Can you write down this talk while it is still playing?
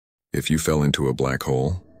If you fell into a black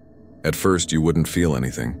hole, at first you wouldn't feel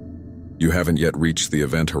anything. You haven't yet reached the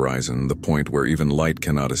event horizon, the point where even light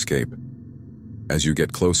cannot escape. As you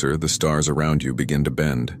get closer, the stars around you begin to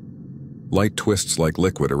bend. Light twists like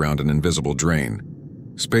liquid around an invisible drain.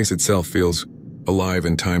 Space itself feels alive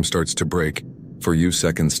and time starts to break. For you,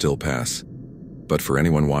 seconds still pass. But for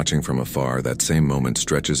anyone watching from afar, that same moment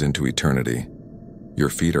stretches into eternity. Your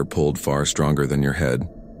feet are pulled far stronger than your head.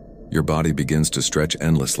 Your body begins to stretch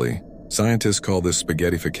endlessly. Scientists call this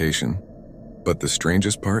spaghettification. But the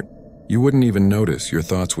strangest part? You wouldn't even notice. Your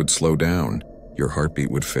thoughts would slow down. Your heartbeat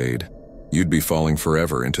would fade. You'd be falling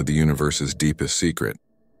forever into the universe's deepest secret.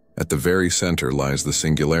 At the very center lies the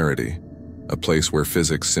singularity, a place where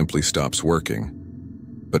physics simply stops working.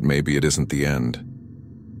 But maybe it isn't the end.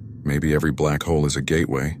 Maybe every black hole is a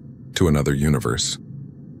gateway to another universe.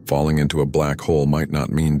 Falling into a black hole might not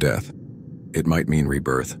mean death. It might mean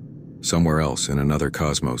rebirth, somewhere else in another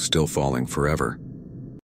cosmos, still falling forever.